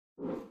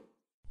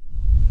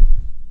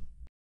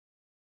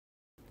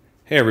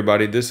Hey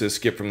everybody, this is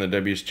Skip from the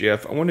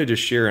WSGF. I wanted to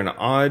share an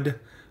odd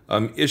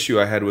issue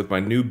I had with my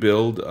new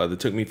build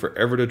that took me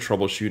forever to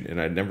troubleshoot and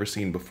I'd never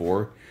seen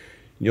before.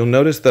 You'll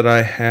notice that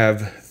I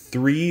have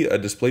three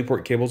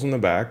DisplayPort cables in the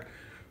back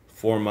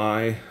for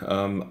my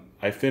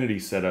Eyefinity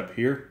setup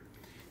here.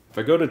 If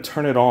I go to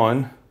turn it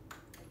on,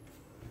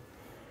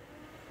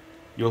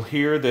 you'll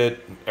hear that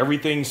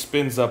everything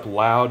spins up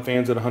loud,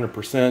 fans at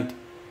 100%.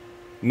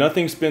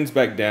 Nothing spins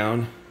back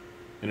down,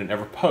 and it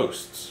never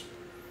posts.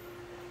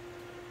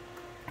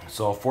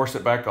 So I'll force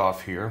it back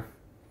off here.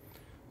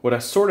 What I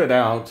sorted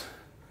out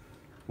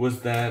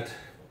was that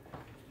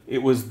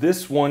it was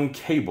this one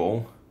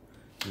cable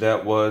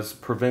that was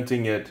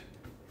preventing it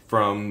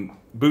from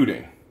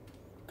booting.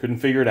 Couldn't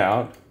figure it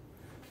out.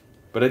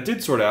 But I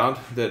did sort out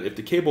that if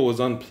the cable was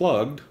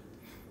unplugged,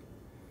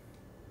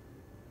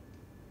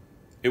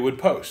 it would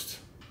post.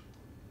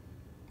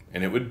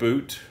 And it would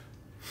boot.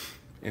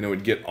 And it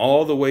would get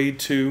all the way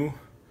to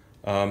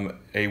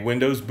a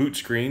Windows boot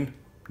screen,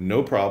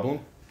 no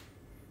problem.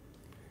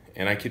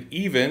 And I could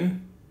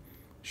even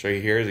show you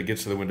here as it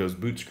gets to the Windows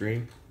boot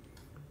screen,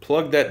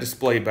 plug that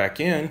display back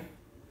in,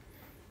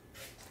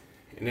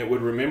 and it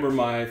would remember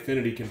my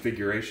Eyefinity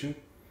configuration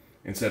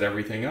and set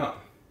everything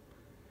up.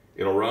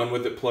 It'll run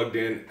with it plugged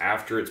in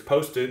after it's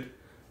posted,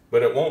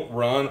 but it won't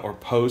run or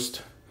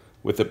post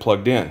with it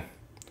plugged in.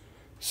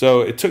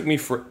 So it took me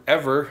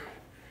forever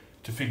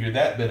to figure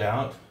that bit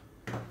out,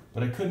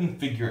 but I couldn't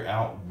figure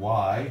out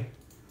why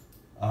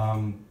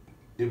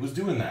it was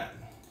doing that.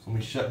 So let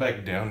me shut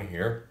back down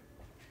here.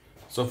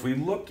 So if we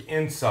look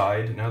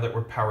inside, now that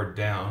we're powered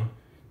down,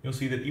 you'll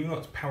see that even though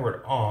it's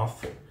powered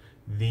off,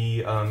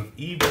 the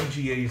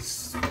EVGA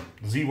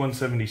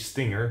Z170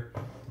 Stinger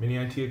Mini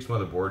ITX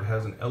motherboard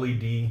has an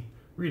LED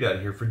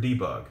readout here for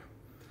debug.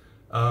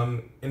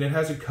 And it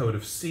has a code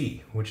of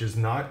C, which is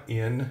not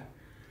in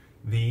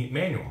the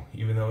manual,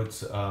 even though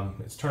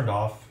it's turned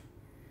off,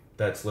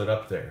 that's lit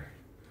up there.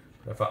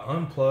 But if I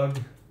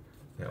unplug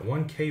that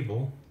one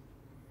cable,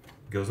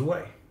 it goes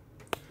away.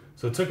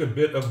 So it took a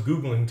bit of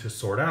Googling to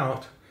sort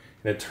out,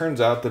 and it turns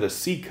out that a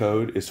C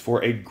code is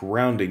for a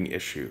grounding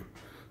issue.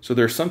 So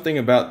there's something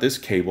about this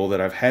cable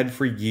that I've had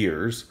for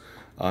years.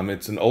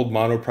 It's an old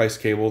monoprice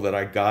cable that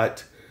I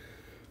got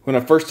when I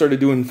first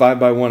started doing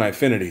 5x1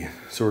 Eyefinity.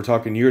 So we're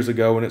talking years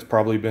ago, and it's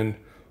probably been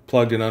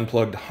plugged and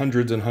unplugged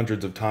hundreds and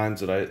hundreds of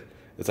times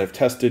as I've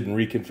tested and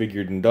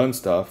reconfigured and done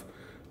stuff.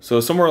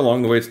 So somewhere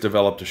along the way it's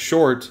developed a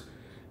short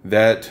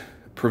that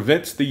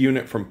prevents the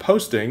unit from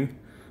posting,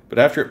 but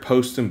after it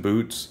posts and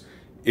boots,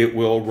 it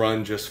will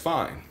run just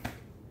fine.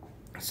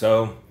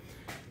 So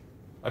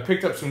I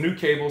picked up some new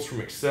cables from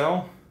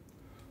Excel.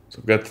 So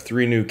I've got the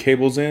three new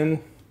cables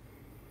in.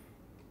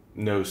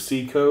 No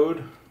C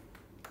code.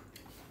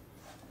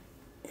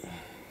 And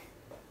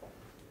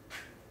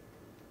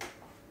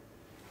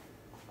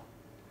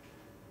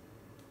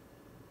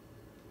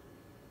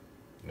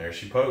there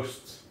she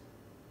posts.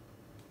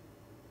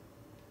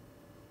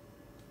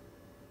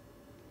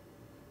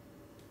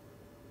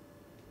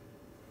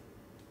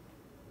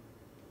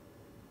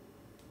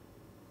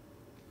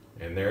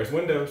 And there's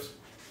Windows.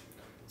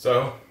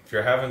 So if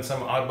you're having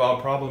some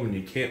oddball problem and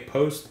you can't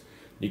post,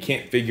 you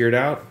can't figure it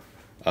out,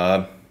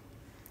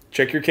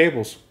 check your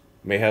cables.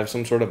 You may have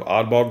some sort of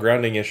oddball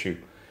grounding issue.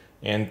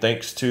 And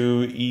thanks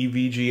to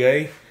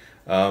EVGA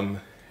and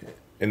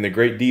the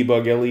great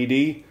debug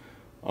LED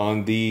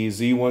on the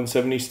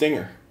Z170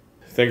 Stinger.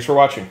 Thanks for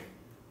watching.